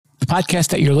podcast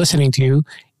that you're listening to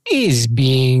is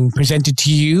being presented to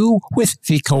you with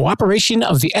the cooperation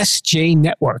of the SJ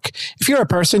Network. If you're a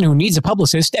person who needs a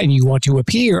publicist and you want to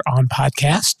appear on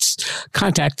podcasts,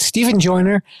 contact Stephen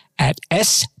Joyner at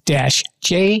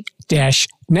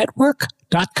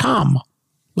s-j-network.com.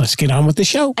 Let's get on with the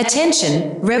show.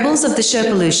 Attention, rebels of the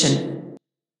Sherpolution.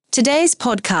 Today's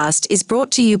podcast is brought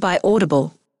to you by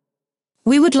Audible.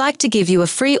 We would like to give you a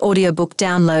free audiobook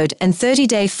download and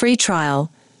 30-day free trial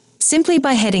simply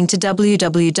by heading to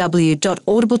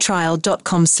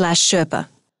www.audibletrial.com/Sherpa.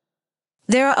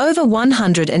 There are over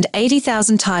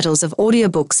 180,000 titles of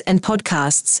audiobooks and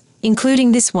podcasts,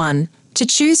 including this one, to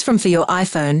choose from for your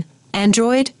iPhone,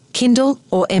 Android, Kindle,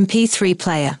 or MP3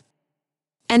 player.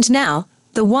 And now,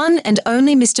 the one and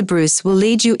only Mr. Bruce will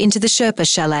lead you into the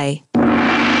Sherpa Chalet.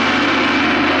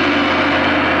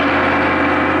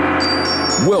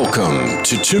 Welcome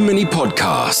to Too Many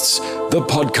Podcasts, the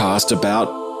podcast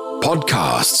about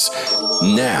podcasts.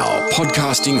 Now,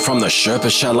 podcasting from the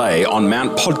Sherpa Chalet on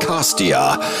Mount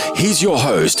Podcastia, here's your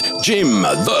host, Jim,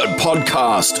 the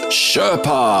Podcast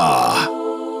Sherpa.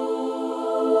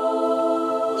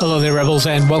 Hello there, Rebels,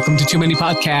 and welcome to Too Many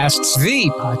Podcasts,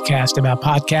 the podcast about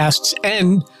podcasts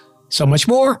and so much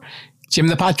more. Jim,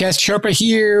 the Podcast Sherpa,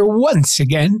 here once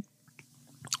again,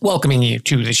 welcoming you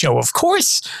to the show, of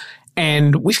course.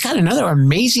 And we've got another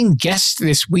amazing guest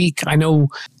this week. I know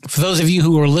for those of you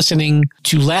who were listening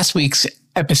to last week's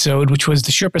episode, which was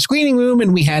the Sherpa Screening Room,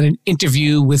 and we had an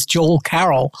interview with Joel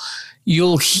Carroll,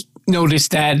 you'll notice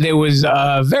that there was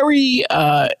a very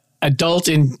adult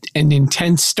and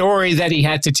intense story that he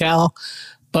had to tell,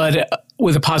 but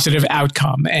with a positive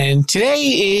outcome. And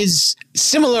today is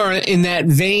similar in that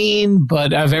vein,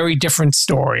 but a very different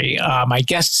story. My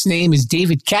guest's name is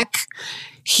David Keck.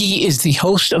 He is the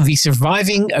host of the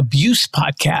Surviving Abuse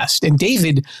podcast. And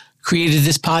David created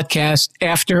this podcast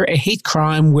after a hate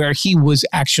crime where he was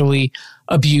actually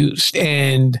abused.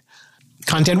 And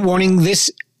content warning,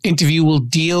 this interview will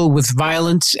deal with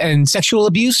violence and sexual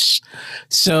abuse.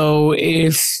 So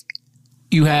if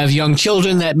you have young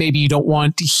children that maybe you don't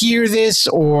want to hear this,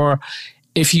 or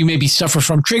if you maybe suffer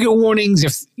from trigger warnings,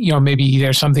 if maybe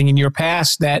there's something in your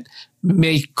past that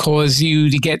may cause you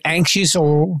to get anxious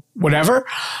or whatever,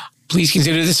 please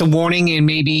consider this a warning and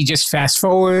maybe just fast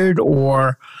forward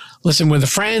or listen with a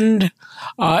friend.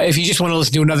 If you just want to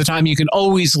listen to another time, you can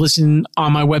always listen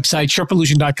on my website,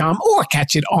 sherpolution.com, or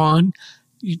catch it on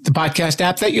the podcast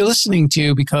app that you're listening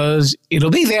to because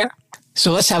it'll be there.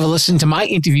 So let's have a listen to my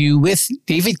interview with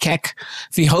David Keck,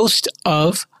 the host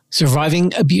of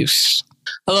Surviving Abuse.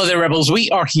 Hello there, Rebels. We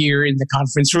are here in the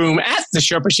conference room at the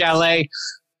Sherpa Chalet.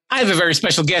 I have a very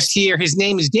special guest here. His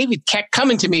name is David Keck,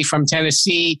 coming to me from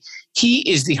Tennessee. He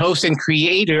is the host and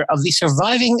creator of the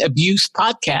Surviving Abuse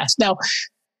podcast. Now,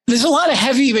 there's a lot of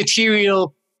heavy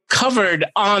material covered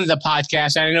on the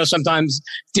podcast. And I know sometimes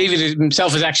David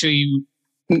himself is actually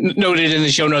noted in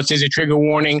the show notes as a trigger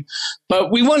warning. But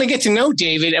we want to get to know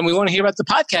David and we want to hear about the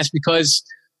podcast because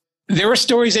there are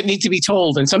stories that need to be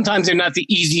told. And sometimes they're not the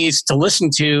easiest to listen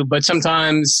to, but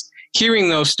sometimes hearing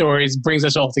those stories brings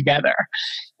us all together.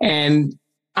 And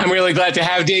I'm really glad to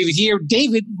have David here.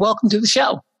 David, welcome to the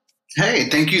show. Hey,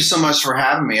 thank you so much for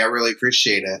having me. I really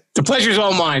appreciate it. The pleasure is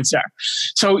all mine, sir.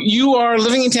 So you are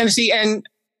living in Tennessee, and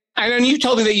I know you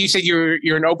told me that you said you're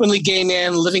an openly gay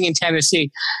man living in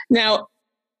Tennessee. Now,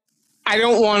 I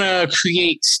don't want to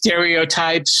create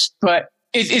stereotypes, but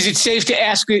is it safe to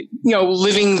ask,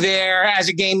 living there as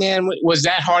a gay man, was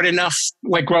that hard enough,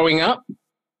 like growing up?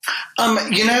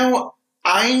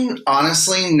 I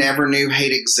honestly never knew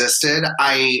hate existed.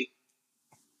 I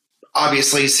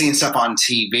obviously seen stuff on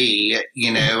TV.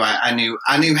 I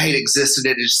knew hate existed.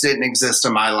 It just didn't exist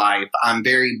in my life. I'm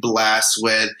very blessed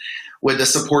with the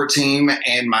support team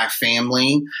and my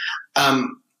family.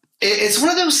 It's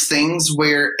one of those things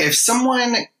where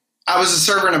I was a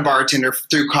server and a bartender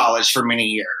through college for many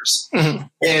years. Mm-hmm.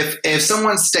 If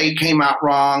someone's state came out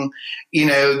wrong,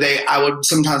 I would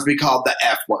sometimes be called the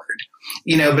F word.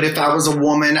 But if I was a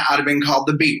woman, I'd have been called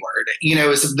the B word.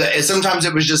 Sometimes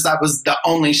it was just that was the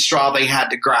only straw they had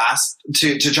to grasp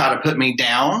to try to put me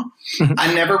down. Mm-hmm.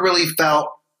 I never really felt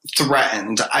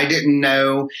threatened. I didn't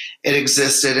know it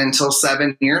existed until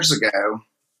 7 years ago.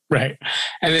 Right.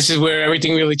 And this is where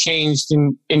everything really changed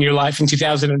in your life in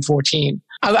 2014.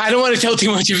 I don't want to tell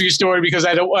too much of your story because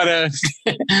I don't want to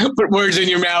put words in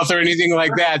your mouth or anything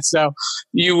like that. So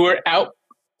you were out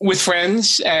with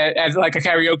friends at like a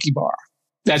karaoke bar.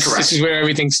 This is where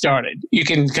everything started. You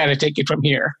can kind of take it from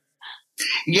here.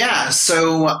 Yeah.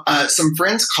 So some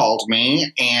friends called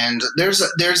me, and there's a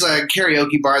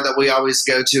karaoke bar that we always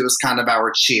go to as kind of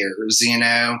our cheers,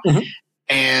 Mm-hmm.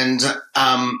 And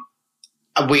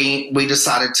we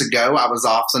decided to go. I was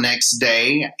off the next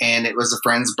day, and it was a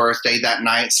friend's birthday that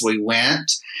night, so we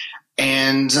went.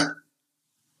 And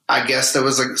I guess there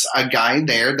was a guy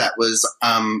there that was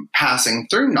passing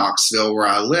through Knoxville where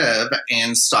I live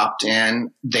and stopped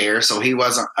in there. So he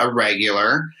wasn't a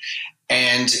regular,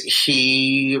 and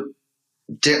he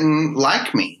didn't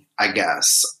like me, I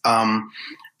guess.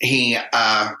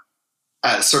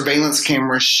 Surveillance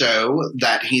cameras show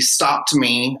that he stopped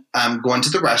me going to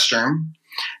the restroom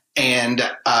and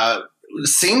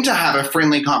seemed to have a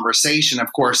friendly conversation.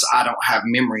 Of course, I don't have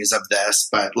memories of this,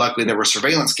 but luckily there were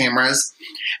surveillance cameras.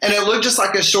 And it looked just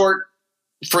like a short,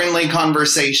 friendly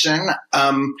conversation.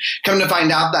 Come to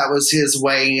find out, that was his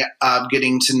way of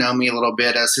getting to know me a little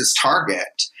bit as his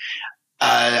target.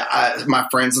 My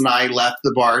friends and I left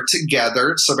the bar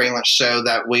together. Surveillance showed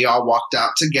that we all walked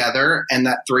out together, and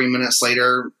that 3 minutes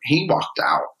later, he walked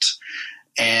out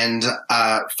and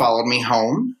followed me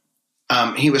home.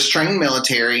 He was trained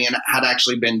military and had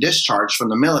actually been discharged from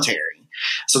the military.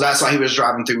 So that's why he was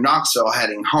driving through Knoxville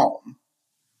heading home.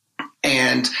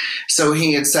 And so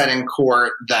he had said in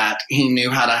court that he knew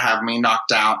how to have me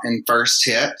knocked out in first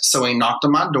hit. So he knocked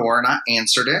on my door and I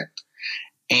answered it.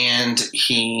 And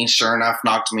he, sure enough,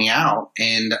 knocked me out.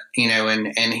 And,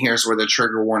 and here's where the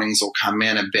trigger warnings will come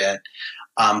in a bit.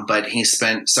 But he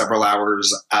spent several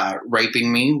hours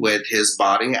raping me with his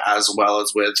body as well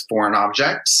as with foreign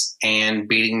objects and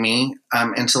beating me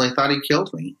until he thought he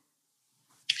killed me.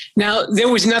 Now, there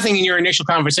was nothing in your initial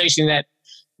conversation that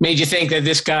made you think that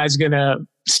this guy's going to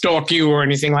stalk you or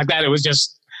anything like that. It was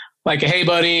just like, hey,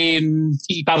 buddy, and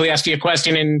he probably asked you a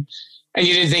question and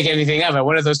you didn't think anything of it.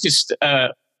 One of those just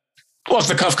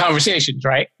off-the-cuff conversations,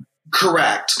 right?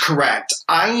 Correct.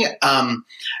 I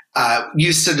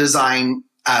used to design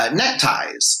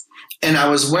neckties, and I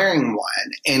was wearing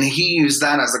one, and he used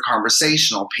that as a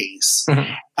conversational piece.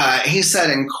 Mm-hmm. He said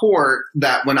in court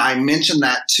that when I mentioned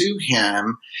that to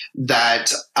him,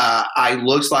 that I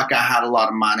looked like I had a lot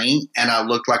of money and I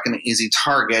looked like an easy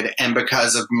target, and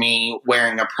because of me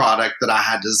wearing a product that I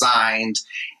had designed,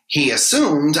 he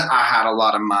assumed I had a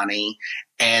lot of money,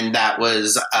 and that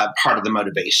was part of the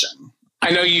motivation.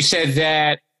 I know you said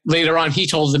that later on he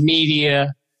told the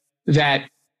media that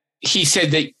he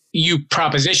said that you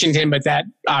propositioned him, but that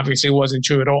obviously wasn't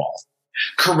true at all.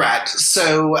 Correct.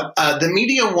 So the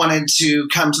media wanted to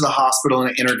come to the hospital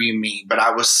and interview me, but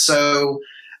I was so...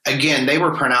 Again, they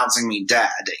were pronouncing me dead,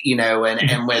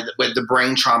 and with the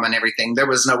brain trauma and everything, there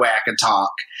was no way I could talk.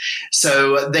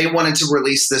 So they wanted to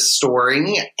release this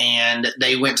story, and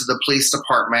they went to the police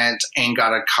department and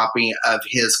got a copy of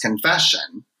his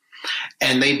confession.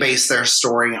 And they based their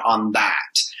story on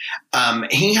that.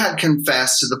 He had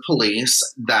confessed to the police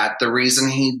that the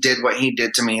reason he did what he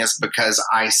did to me is because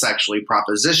I sexually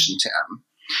propositioned him.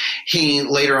 He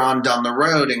later on down the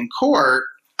road in court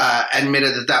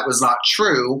admitted that that was not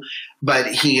true, but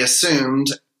he assumed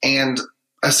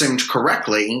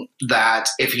correctly that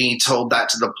if he told that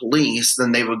to the police,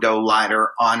 then they would go lighter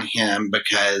on him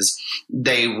because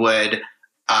they would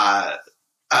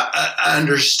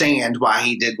understand why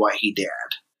he did what he did.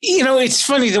 It's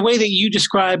funny the way that you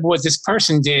describe what this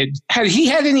person did. Had he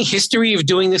had any history of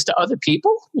doing this to other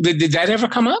people? Did that ever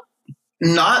come up?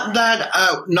 Not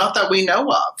that we know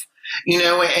of.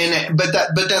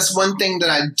 But that's one thing that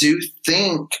I do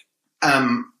think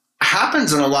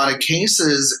happens in a lot of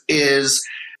cases is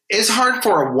it's hard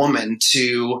for a woman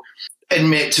to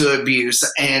admit to abuse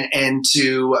and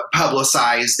to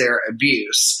publicize their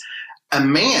abuse. A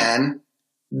man,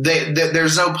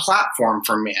 there's no platform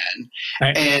for men.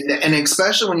 Right. And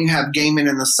especially when you have gay men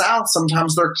in the South,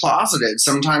 sometimes they're closeted.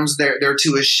 Sometimes they're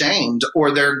too ashamed,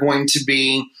 or they're going to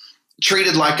be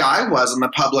treated like I was in the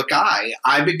public eye.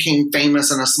 I became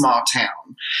famous in a small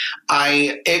town.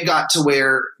 It got to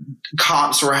where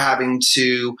cops were having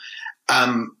to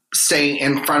stay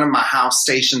in front of my house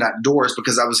stationed at doors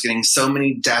because I was getting so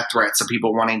many death threats of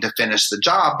people wanting to finish the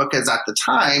job, because at the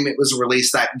time it was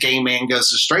released that gay man goes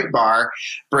to straight bar,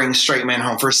 brings straight men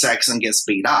home for sex, and gets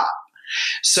beat up.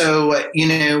 So,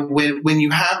 when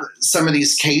you have some of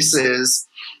these cases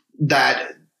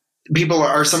that people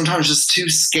are sometimes just too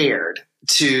scared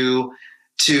to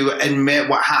admit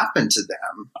what happened to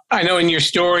them. I know in your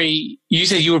story, you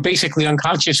said you were basically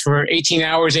unconscious for 18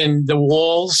 hours and the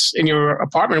walls in your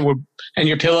apartment and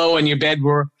your pillow and your bed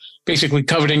were basically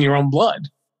covered in your own blood.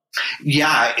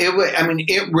 Yeah,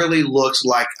 it really looked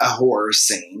like a horror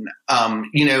scene. When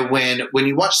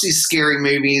you watch these scary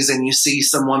movies and you see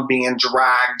someone being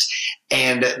dragged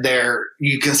and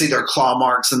you can see their claw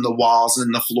marks in the walls and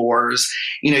in the floors,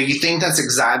 you think that's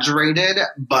exaggerated,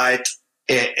 but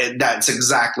that's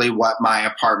exactly what my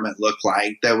apartment looked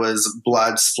like. There was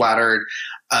blood splattered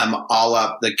all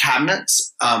up the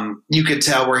cabinets. You could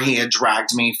tell where he had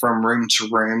dragged me from room to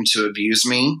room to abuse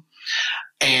me.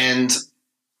 And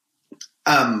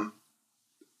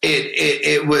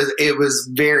it was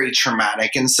very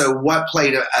traumatic. And so what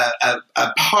played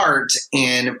a part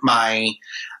in my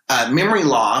memory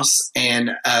loss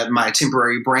and my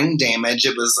temporary brain damage,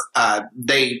 it was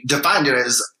they defined it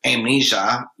as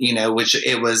amnesia, which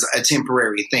it was a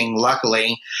temporary thing,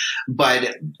 luckily.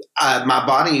 But my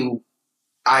body,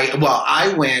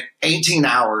 I went 18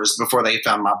 hours before they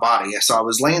found my body. So I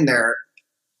was laying there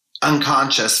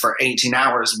unconscious for 18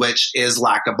 hours, which is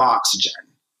lack of oxygen.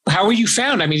 How were you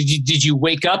found? I mean, did you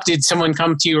wake up? Did someone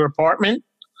come to your apartment?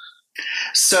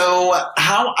 So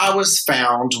how I was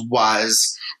found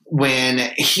was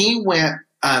when he went,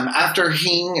 after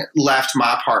he left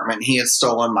my apartment, he had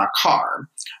stolen my car,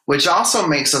 which also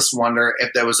makes us wonder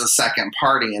if there was a second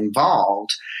party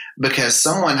involved, because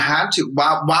someone had to.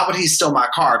 Why would he steal my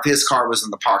car if his car was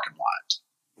in the parking lot?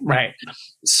 Right.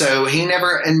 So he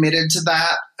never admitted to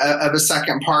that of a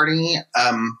second party,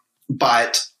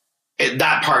 but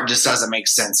that part just doesn't make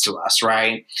sense to us,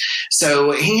 right?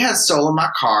 So he had stolen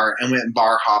my car and went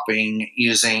bar hopping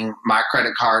using my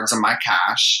credit cards and my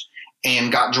cash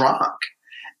and got drunk.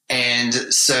 And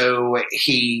so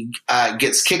he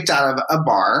gets kicked out of a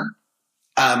bar.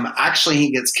 Actually,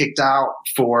 he gets kicked out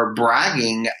for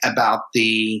bragging about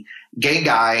the gay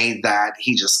guy that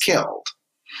he just killed.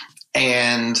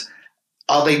 And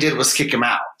all they did was kick him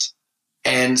out.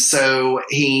 And so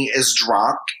he is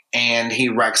drunk and he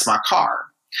wrecks my car.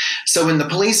 So when the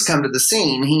police come to the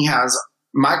scene, he has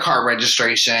my car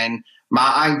registration,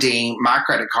 my ID, my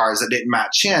credit cards that didn't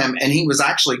match him. And he was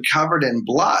actually covered in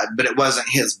blood, but it wasn't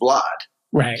his blood.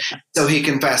 Right. So he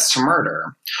confessed to murder.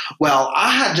 Well,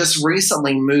 I had just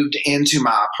recently moved into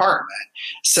my apartment.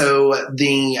 So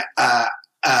the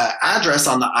address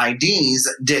on the IDs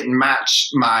didn't match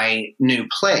my new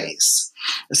place.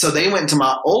 So they went to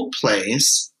my old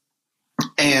place,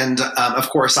 and of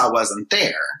course I wasn't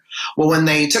there. Well, when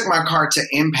they took my car to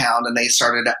impound and they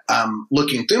started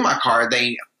looking through my car,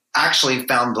 they actually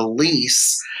found the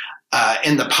lease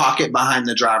in the pocket behind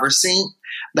the driver's seat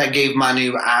that gave my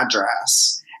new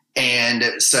address. And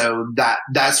so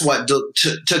that's what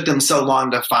took them so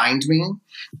long to find me.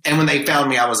 And when they found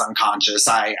me, I was unconscious.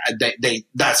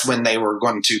 That's when they were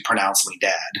going to pronounce me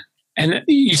dead. And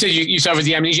you said you suffered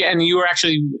the amnesia, and you were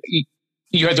actually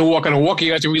you had to walk on a walker.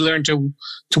 You had to relearn to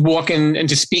walk and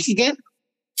to speak again.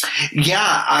 Yeah,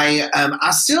 I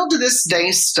still to this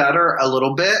day stutter a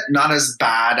little bit, not as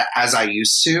bad as I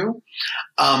used to,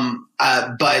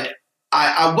 but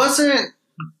I wasn't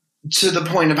to the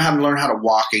point of having to learn how to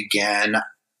walk again.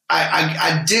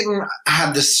 I didn't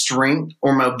have the strength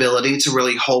or mobility to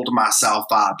really hold myself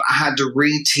up. I had to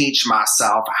reteach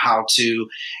myself how to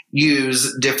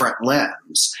use different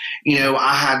limbs.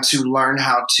 I had to learn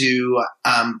how to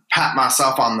pat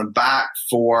myself on the back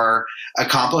for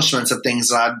accomplishments of things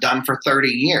that I've done for 30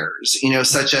 years,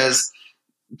 such as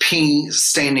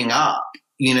standing up.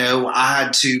 I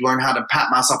had to learn how to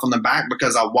pat myself on the back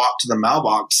because I walked to the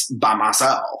mailbox by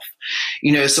myself.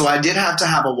 So I did have to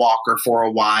have a walker for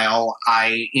a while.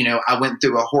 I went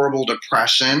through a horrible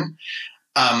depression.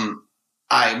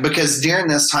 Because during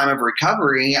this time of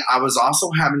recovery, I was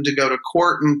also having to go to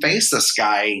court and face this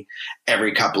guy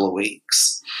every couple of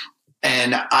weeks.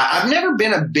 And I've never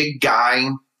been a big guy.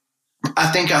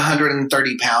 I think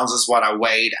 130 pounds is what I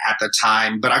weighed at the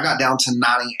time, but I got down to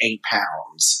 98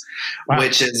 pounds, wow,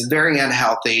 which is very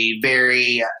unhealthy,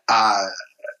 very,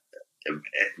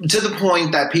 to the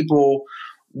point that people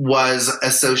was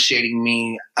associating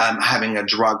me having a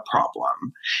drug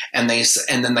problem. And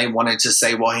then they wanted to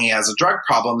say, well, he has a drug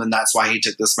problem and that's why he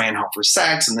took this man home for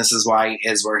sex. And this is why he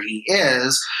is where he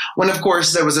is. When of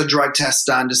course there was a drug test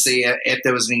done to see if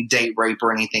there was any date rape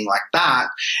or anything like that.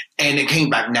 And it came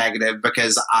back negative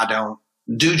because I don't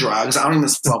do drugs. I don't even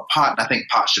smoke pot. And I think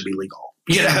pot should be legal,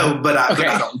 but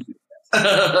I don't.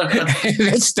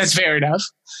 That's fair enough.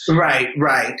 Right.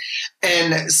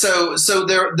 And so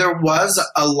there was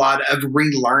a lot of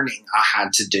relearning I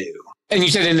had to do. And you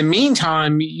said in the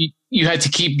meantime, you had to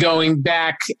keep going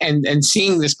back and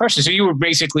seeing this person. So you were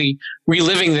basically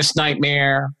reliving this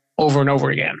nightmare over and over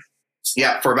again.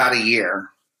 Yeah, for about a year.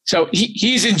 So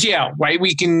he's in jail, right?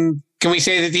 Can we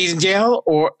say that he's in jail?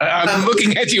 Or I'm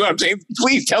looking at you. I'm saying,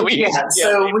 please tell me. Yeah,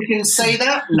 so we can say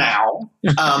that now.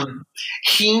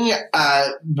 He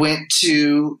went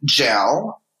to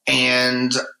jail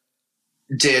and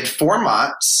did 4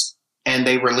 months, and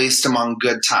they released him on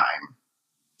good time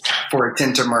for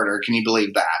attempted murder. Can you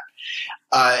believe that?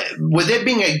 with it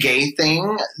being a gay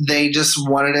thing, they just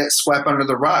wanted it swept under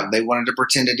the rug. They wanted to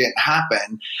pretend it didn't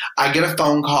happen. I get a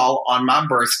phone call on my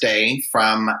birthday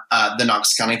from the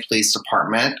Knox County Police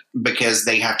Department because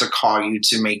they have to call you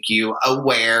to make you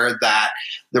aware that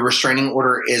the restraining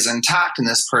order is intact and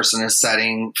this person is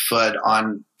setting foot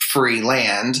on free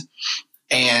land.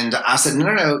 And I said,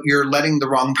 no, you're letting the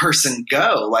wrong person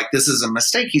go. Like, this is a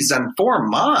mistake. He's done 4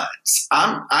 months.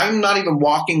 I'm not even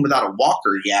walking without a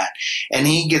walker yet. And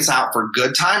he gets out for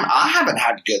good time. I haven't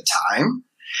had good time.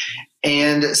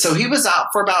 And so he was out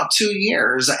for about 2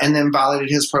 years and then violated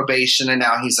his probation, and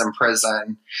now he's in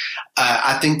prison.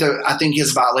 I think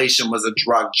his violation was a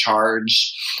drug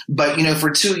charge. But,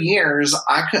 for 2 years,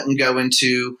 I couldn't go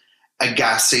into a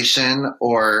gas station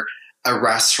or a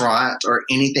restaurant or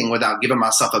anything without giving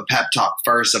myself a pep talk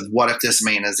first of what if this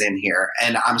man is in here,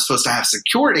 and I'm supposed to have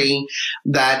security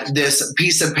that this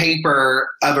piece of paper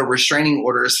of a restraining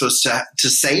order is supposed to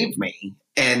save me.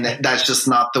 And that's just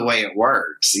not the way it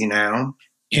works,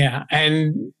 Yeah.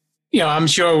 And, I'm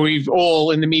sure we've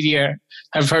all in the media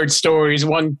have heard stories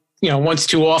once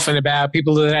too often about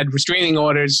people that had restraining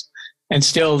orders and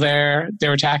still their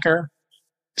attacker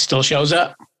still shows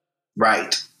up.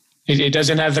 Right. It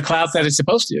doesn't have the clout that it's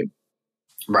supposed to.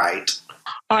 Right.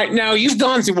 All right. Now, you've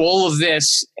gone through all of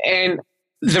this, and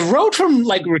the road from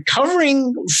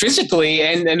recovering physically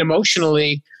and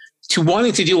emotionally to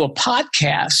wanting to do a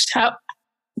podcast,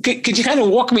 could you kind of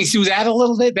walk me through that a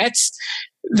little bit?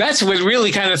 That's what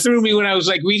really kind of threw me when I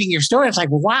was reading your story. It's like,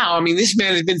 wow, I mean, this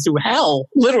man has been through hell,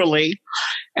 literally.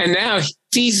 And now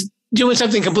he's doing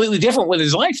something completely different with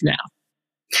his life now.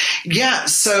 Yeah.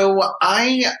 So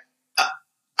I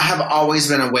have always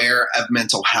been aware of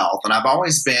mental health, and I've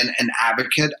always been an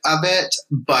advocate of it.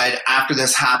 But after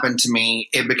this happened to me,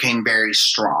 it became very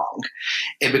strong.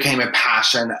 It became a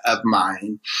passion of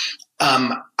mine.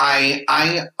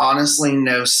 I honestly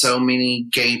know so many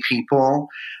gay people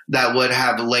that would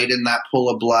have laid in that pool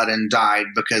of blood and died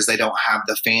because they don't have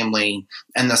the family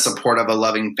and the support of a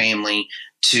loving family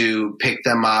to pick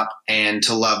them up and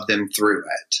to love them through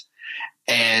it.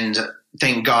 And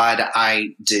thank God I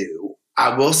do.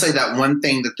 I will say that one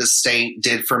thing that the state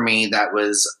did for me that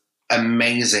was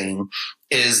amazing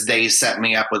is they set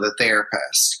me up with a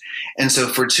therapist. And so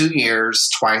for 2 years,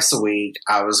 twice a week,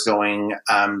 I was going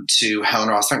to Helen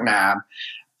Ross McNabb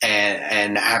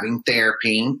and having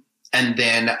therapy. And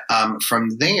then from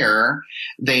there,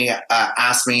 they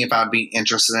asked me if I'd be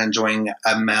interested in joining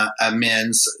a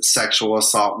men's sexual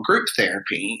assault group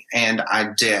therapy. And I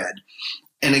did.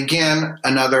 And again,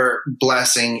 another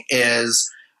blessing is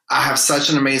I have such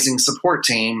an amazing support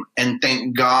team, and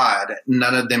thank God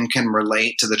none of them can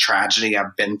relate to the tragedy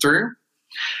I've been through.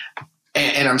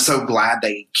 And I'm so glad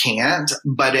they can't.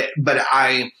 But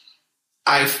I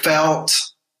felt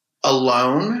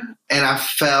alone, and I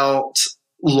felt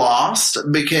lost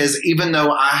because even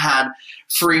though I had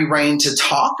free reign to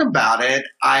talk about it,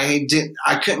 I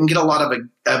couldn't get a lot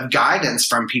of guidance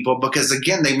from people because,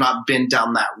 again, they've not been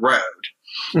down that road.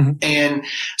 Mm-hmm. And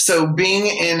so being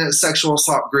in a sexual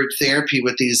assault group therapy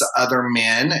with these other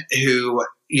men who,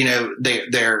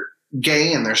 they're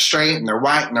gay and they're straight and they're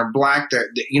white and they're black,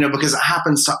 because it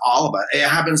happens to all of us. It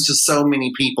happens to so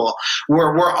many people.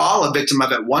 We're all a victim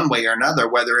of it one way or another,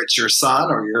 whether it's your son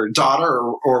or your daughter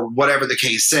or whatever the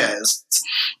case is.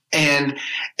 And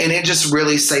it just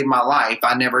really saved my life.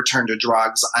 I never turned to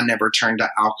drugs. I never turned to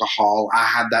alcohol. I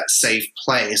had that safe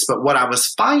place. But what I was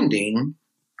finding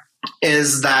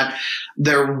is that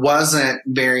there wasn't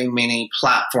very many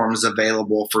platforms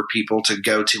available for people to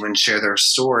go to and share their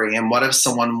story. And what if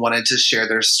someone wanted to share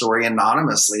their story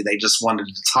anonymously? They just wanted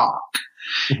to talk,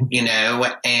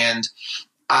 and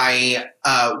I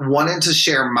wanted to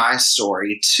share my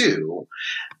story too.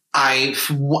 I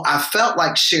felt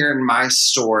like sharing my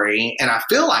story, and I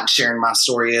feel like sharing my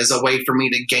story is a way for me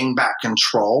to gain back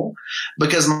control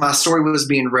because my story was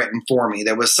being written for me.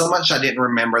 There was so much I didn't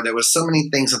remember. There was so many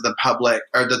things that the public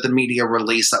or that the media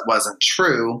released that wasn't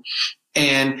true.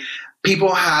 And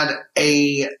people had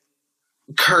a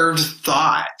curved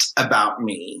thought about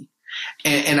me,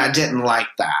 and I didn't like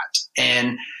that.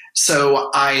 And so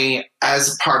I,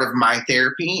 as part of my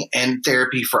therapy and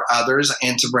therapy for others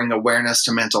and to bring awareness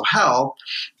to mental health,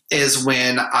 is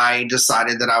when I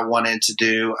decided that I wanted to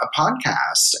do a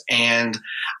podcast. And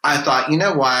I thought, you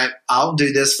know what, I'll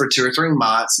do this for 2 or 3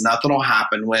 months. Nothing will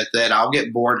happen with it. I'll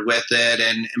get bored with it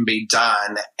and be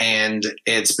done. And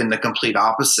it's been the complete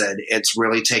opposite. It's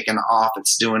really taken off.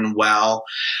 It's doing well.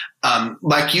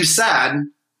 Like you said,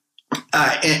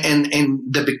 in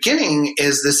the beginning,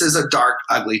 this is a dark,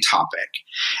 ugly topic.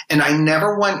 And I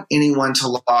never want anyone to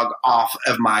log off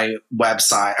of my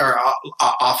website or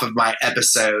off of my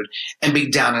episode and be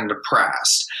down and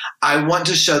depressed. I want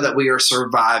to show that we are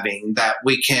surviving, that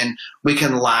we can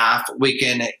laugh. We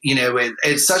can,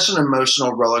 it's such an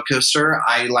emotional roller coaster.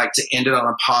 I like to end it on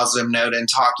a positive note and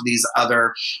talk to these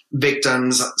other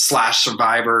victims /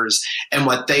 survivors and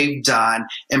what they've done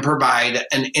and provide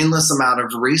an endless amount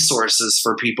of resources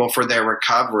for people for their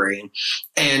recovery.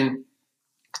 And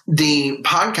the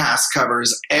podcast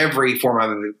covers every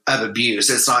form of abuse.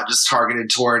 It's not just targeted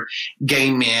toward gay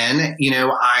men.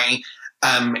 I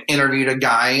interviewed a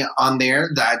guy on there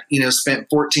that, spent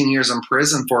 14 years in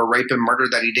prison for a rape and murder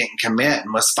that he didn't commit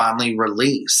and was finally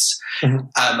released. Mm-hmm.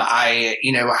 I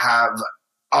have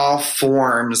all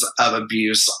forms of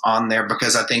abuse on there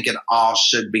because I think it all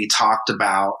should be talked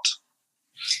about.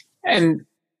 And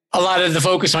a lot of the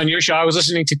focus on your show, I was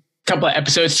listening to a couple of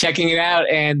episodes, checking it out,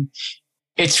 and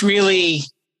it's really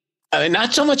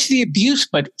not so much the abuse,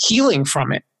 but healing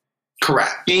from it.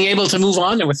 Correct. Being able to move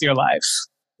on with your life.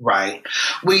 Right.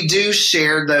 We do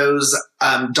share those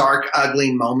dark,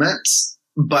 ugly moments,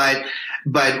 but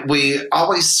we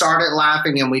always start it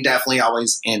laughing, and we definitely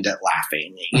always end it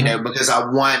laughing, because I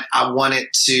want it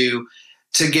to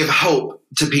give hope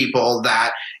to people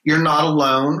that you're not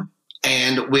alone,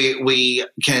 and we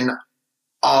can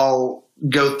all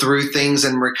go through things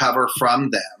and recover from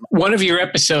them. One of your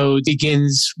episodes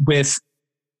begins with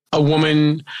a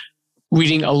woman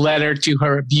reading a letter to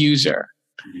her abuser.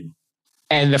 Mm-hmm.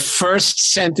 And the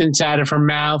first sentence out of her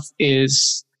mouth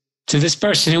is, "To this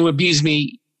person who abused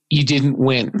me, you didn't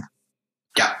win."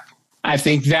 Yeah. I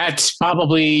think that's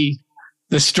probably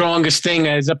the strongest thing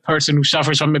as a person who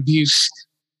suffers from abuse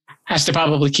has to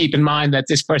probably keep in mind, that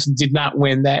this person did not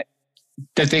win, that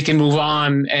they can move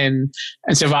on and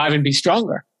survive and be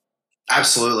stronger.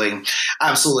 Absolutely.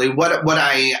 What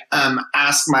I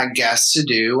ask my guests to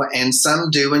do, and some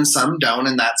do and some don't,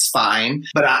 and that's fine.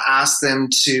 But I ask them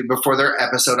to, before their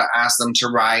episode, I ask them to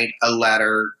write a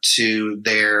letter to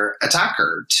their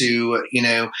attacker, to,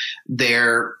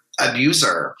 their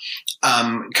abuser,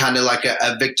 kind of like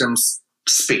a victim's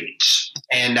speech.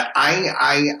 And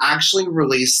I actually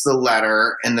released the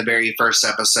letter in the very first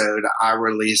episode. I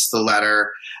released the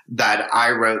letter that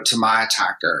I wrote to my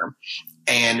attacker,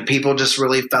 and people just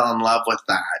really fell in love with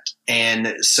that.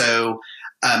 And so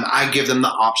I give them the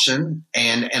option,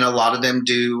 and a lot of them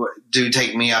do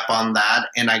take me up on that.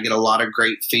 And I get a lot of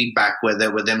great feedback with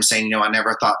it, with them saying, I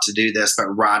never thought to do this, but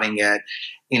writing it,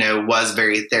 was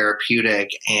very therapeutic.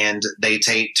 And they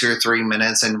take 2 or 3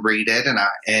 minutes and read it,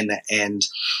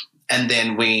 and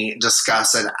then we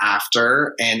discuss it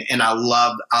after. And I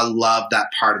love that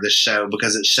part of the show,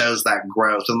 because it shows that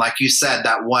growth. And like you said,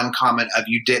 that one comment of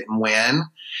 "you didn't win"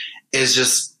 is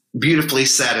just beautifully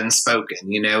said and spoken.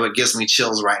 It gives me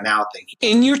chills right now thinking.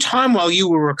 In your time while you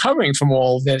were recovering from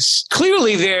all of this,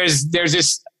 clearly there's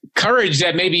this courage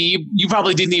that maybe you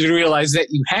probably didn't even realize that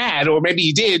you had, or maybe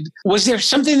you did. Was there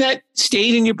something that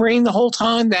stayed in your brain the whole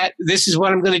time, that this is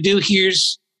what I'm going to do?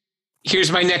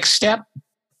 Here's my next step?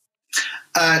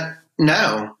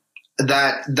 No,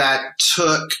 that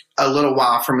took a little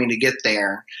while for me to get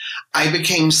there. I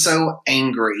became so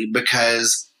angry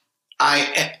because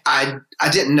I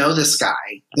didn't know this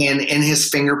guy, and his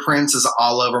fingerprints is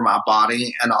all over my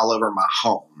body and all over my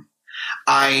home.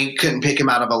 I couldn't pick him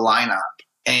out of a lineup,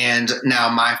 and now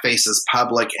my face is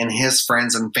public, and his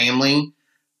friends and family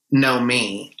know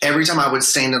me. Every time I would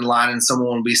stand in line and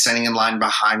someone would be standing in line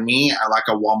behind me at like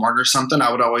a Walmart or something,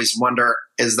 I would always wonder,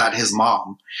 is that his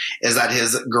mom? Is that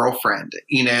his girlfriend?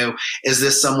 Is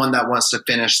this someone that wants to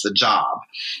finish the job?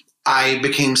 I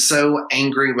became so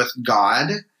angry with God.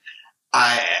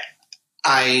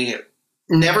 I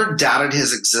never doubted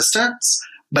his existence,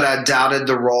 but I doubted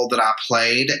the role that I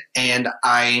played. And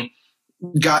I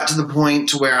got to the point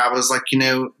to where I was like,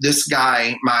 this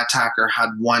guy, my attacker, had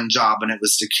one job, and it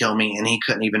was to kill me, and he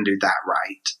couldn't even do that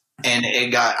right. And I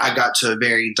got to a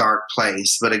very dark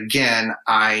place. But again,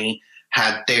 I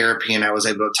had therapy, and I was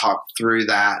able to talk through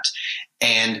that.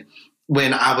 And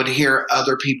when I would hear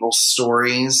other people's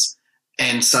stories,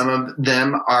 and some of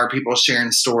them are people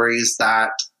sharing stories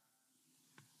that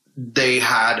they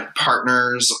had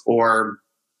partners or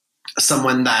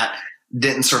someone that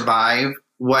didn't survive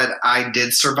what I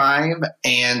did survive.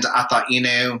 And I thought,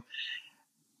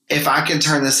 if I can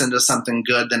turn this into something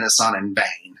good, then it's not in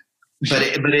vain. But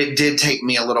it did take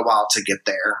me a little while to get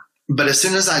there. But as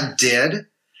soon as I did,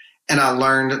 and I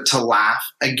learned to laugh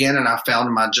again, and I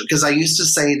found my joy, because I used to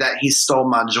say that he stole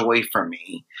my joy from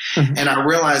me. Mm-hmm. And I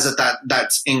realized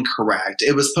that's incorrect.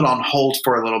 It was put on hold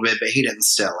for a little bit, but he didn't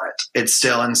steal it. It's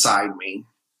still inside me.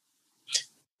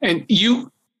 And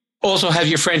you also have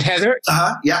your friend Heather.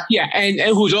 Yeah. Yeah. And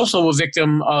who's also a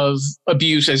victim of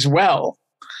abuse as well.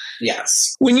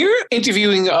 Yes. When you're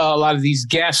interviewing a lot of these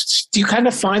guests, do you kind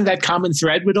of find that common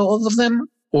thread with all of them,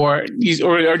 or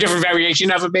a different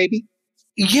variation of it, maybe?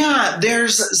 Yeah,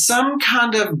 there's some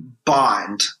kind of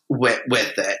bond with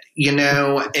it. You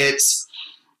know, it's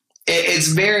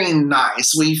very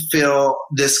nice. We feel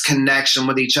this connection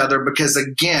with each other because,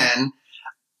 again,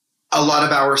 a lot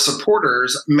of our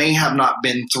supporters may have not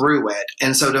been through it.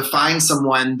 And so to find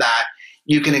someone that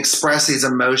you can express these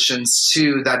emotions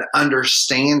to that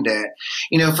understand it.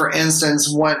 You know, for instance,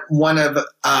 one of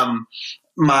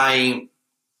my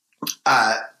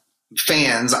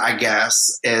fans, I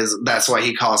guess, that's what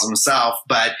he calls himself.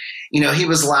 But, you know, he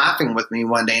was laughing with me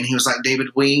one day and he was like, David,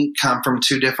 we come from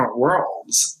two different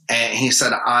worlds. And he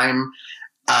said, I'm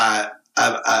a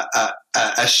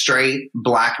straight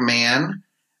black man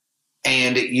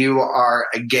and you are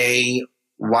a gay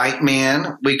white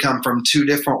man. We come from two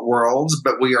different worlds,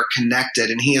 but we are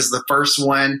connected. And he is the first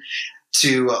one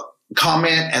to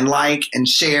comment and like and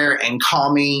share and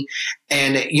call me.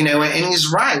 And, you know, and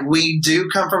he's right. We do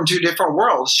come from two different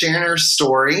worlds. Sharing our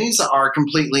stories are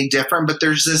completely different, but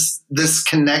there's this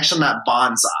connection that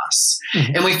bonds us.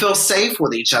 Mm-hmm. And we feel safe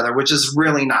with each other, which is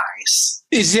really nice.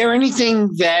 Is there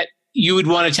anything that you would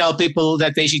want to tell people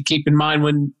that they should keep in mind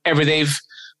whenever they've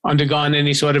undergone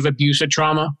any sort of abuse or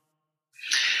trauma?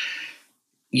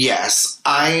 Yes,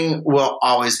 I will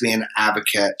always be an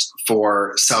advocate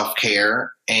for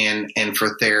self-care and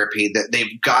for therapy, that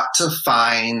they've got to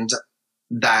find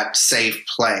that safe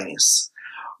place.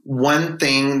 One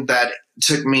thing that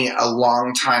took me a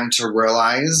long time to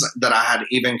realize that I had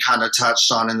even kind of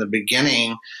touched on in the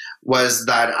beginning was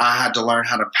that I had to learn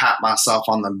how to pat myself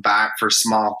on the back for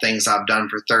small things I've done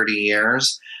for 30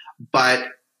 years. But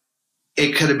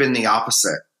it could have been the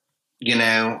opposite. You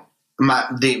know,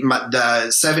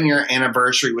 the 7-year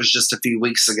anniversary was just a few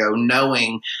weeks ago,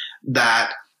 knowing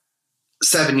that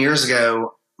 7 years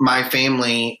ago, my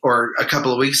family, or a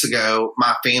couple of weeks ago,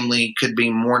 my family could be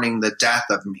mourning the death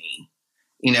of me.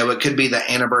 You know, it could be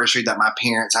the anniversary that my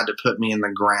parents had to put me in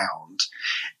the ground.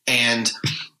 And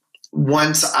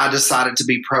once I decided to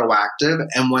be proactive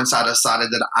and once I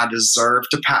decided that I deserved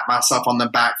to pat myself on the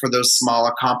back for those small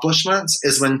accomplishments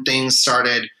is when things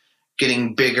started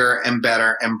getting bigger and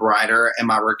better and brighter in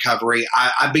my recovery.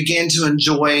 I began to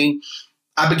enjoy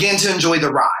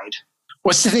the ride.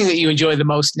 What's the thing that you enjoy the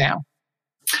most now?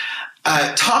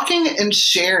 Talking and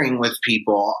sharing with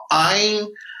people. I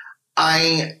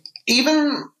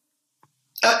even,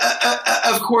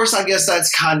 of course, I guess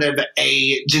that's kind of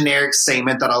a generic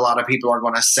statement that a lot of people are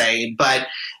going to say, but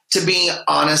to be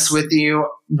honest with you,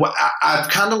 I've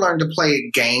kind of learned to play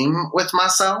a game with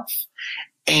myself,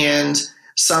 and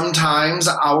sometimes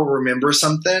I will remember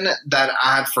something that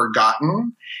I had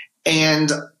forgotten,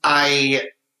 and I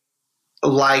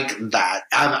like that.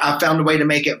 I found a way to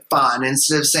make it fun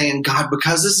instead of saying, God,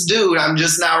 because this dude, I'm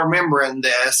just now remembering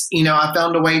this. You know, I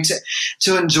found a way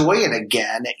to enjoy it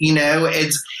again. You know,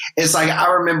 it's like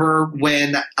I remember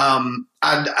when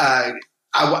I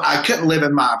couldn't live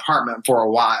in my apartment for a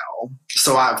while.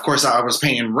 So of course I was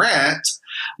paying rent,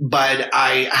 but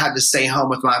I had to stay home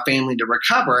with my family to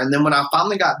recover. And then when I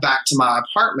finally got back to my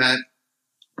apartment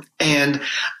and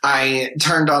I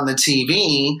turned on the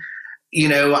TV, you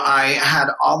know, I had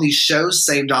all these shows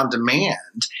saved on demand.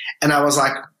 And I was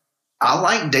like, I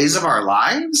like Days of Our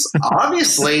Lives.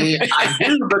 Obviously, I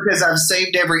do, because I've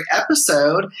saved every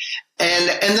episode. And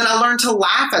then I learned to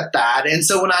laugh at that. And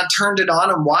so when I turned it on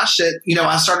and watched it, you know,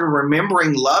 I started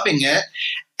remembering loving it.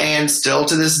 And still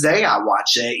to this day, I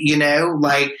watch it, you know,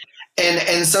 like,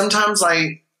 and sometimes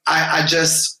like, I've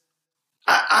just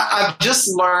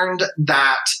learned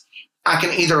that I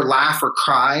can either laugh or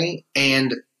cry,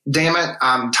 and damn it,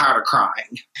 I'm tired of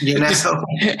crying, you know? Just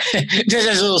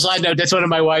as a little side note, that's one of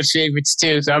my wife's favorites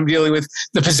too. So I'm dealing with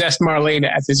the possessed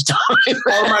Marlena at this time.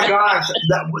 Oh my gosh,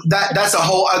 that's a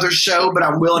whole other show, but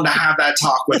I'm willing to have that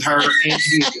talk with her and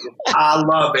you. I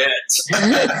love it.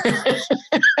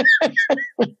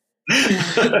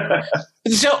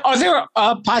 So are there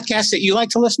podcasts that you like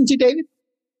to listen to, David?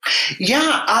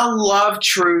 Yeah, I love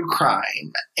true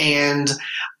crime. And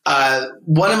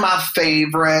one of my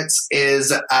favorites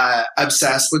is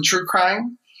Obsessed with True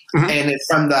Crime. Mm-hmm. And it's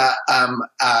from the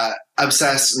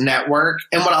Obsessed Network.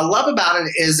 And what I love about it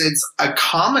is it's a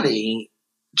comedy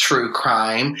true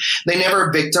crime. They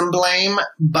never victim blame,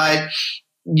 but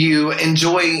you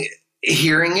enjoy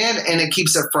hearing it, and it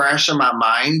keeps it fresh in my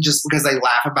mind just because they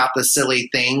laugh about the silly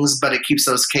things, but it keeps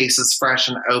those cases fresh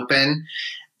and open.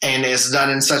 and it's done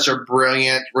in such a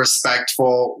brilliant,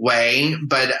 respectful way.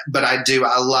 But I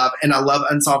love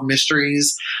Unsolved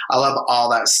Mysteries. I love all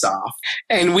that stuff.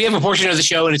 And we have a portion of the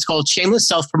show, and it's called Shameless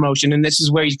Self-Promotion. And this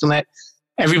is where you can let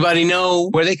everybody know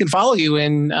where they can follow you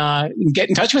and get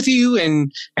in touch with you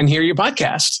and hear your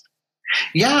podcast.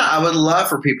 Yeah, I would love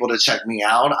for people to check me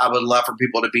out. I would love for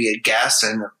people to be a guest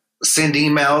and send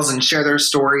emails and share their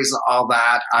stories and all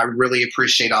that. I really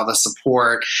appreciate all the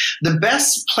support. The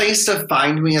best place to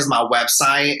find me is my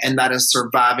website, and that is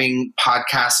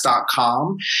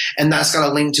survivingpodcast.com. And that's got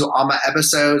a link to all my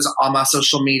episodes, all my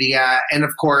social media, and of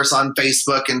course on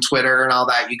Facebook and Twitter and all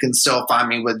that. You can still find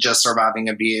me with just Surviving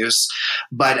Abuse.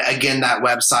 But again, that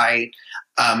website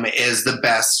is the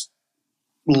best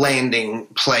landing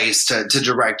place to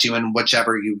direct you in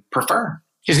whichever you prefer.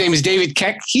 His name is David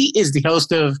Keck. He is the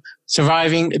host of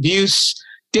Surviving Abuse.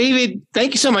 David,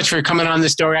 thank you so much for coming on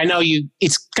this story. I know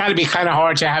it's got to be kind of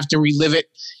hard to have to relive it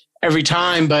every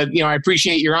time, but I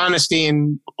appreciate your honesty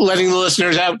and letting the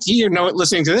listeners out here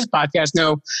listening to this podcast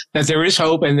know that there is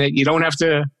hope and that you don't have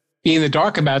to be in the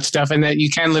dark about stuff and that you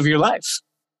can live your life.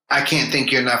 I can't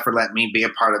thank you enough for letting me be a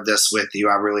part of this with you.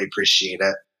 I really appreciate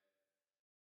it.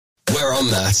 We're on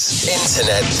that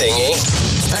internet thingy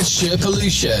at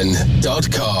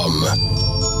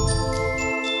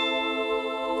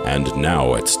SherPollution.com. And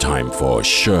now it's time for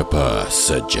Sherpa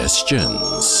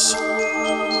Suggestions.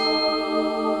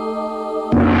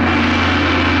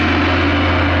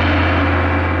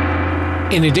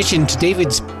 In addition to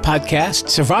David's podcast,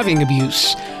 Surviving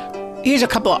Abuse, here's a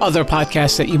couple of other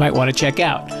podcasts that you might want to check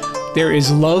out. There is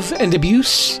Love and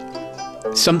Abuse,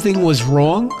 Something Was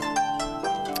Wrong,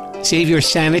 Save Your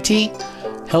Sanity,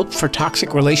 Help for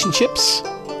Toxic Relationships,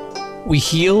 We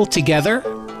Heal Together,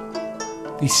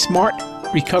 the Smart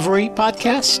Recovery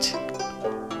Podcast,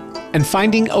 and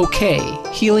Finding OK,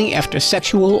 Healing After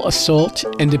Sexual Assault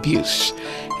and Abuse.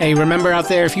 Hey, remember out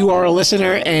there, if you are a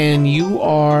listener and you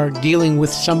are dealing with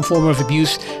some form of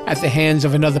abuse at the hands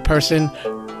of another person,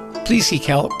 please seek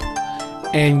help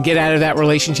and get out of that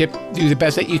relationship. Do the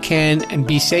best that you can and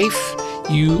be safe.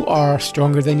 You are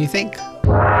stronger than you think.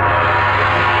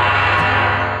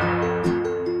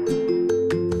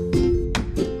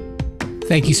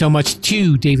 Thank you so much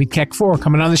to David Keck for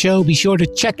coming on the show. Be sure to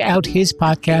check out his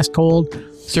podcast called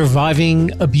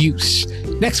Surviving Abuse.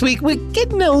 Next week, we're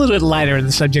getting a little bit lighter in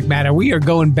the subject matter. We are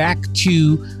going back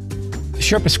to the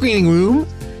Sherpa Screening Room,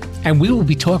 and we will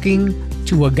be talking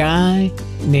to a guy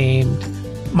named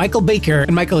Michael Baker.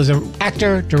 And Michael is an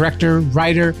actor, director,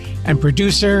 writer, and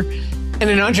producer, and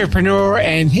an entrepreneur,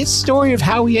 and his story of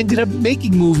how he ended up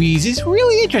making movies is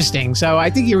really interesting. So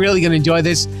I think you're really going to enjoy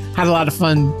this. Had a lot of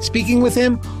fun speaking with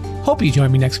him. Hope you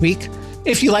join me next week.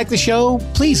 If you like the show,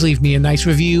 please leave me a nice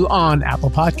review on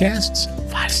Apple Podcasts.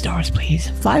 5 stars,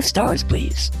 please. 5 stars,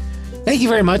 please. Thank you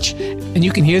very much. And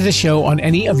you can hear the show on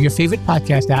any of your favorite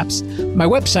podcast apps, my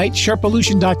website,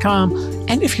 SherPollution.com.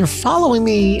 And if you're following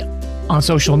me on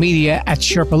social media at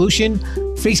SherPollution,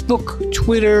 Facebook,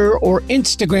 Twitter, or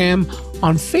Instagram,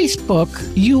 on Facebook,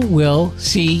 you will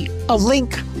see a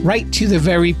link right to the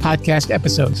very podcast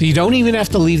episode. So you don't even have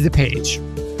to leave the page.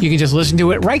 You can just listen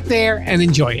to it right there and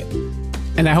enjoy it.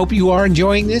 And I hope you are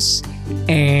enjoying this.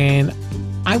 And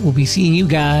I will be seeing you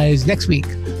guys next week.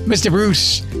 Mr.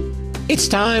 Bruce, it's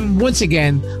time once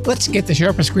again. Let's get the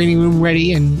Sherpa Screening Room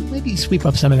ready and maybe sweep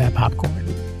up some of that popcorn.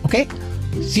 Okay?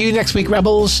 See you next week,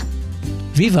 Rebels.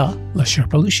 Viva la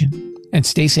Sherpollution and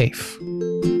stay safe.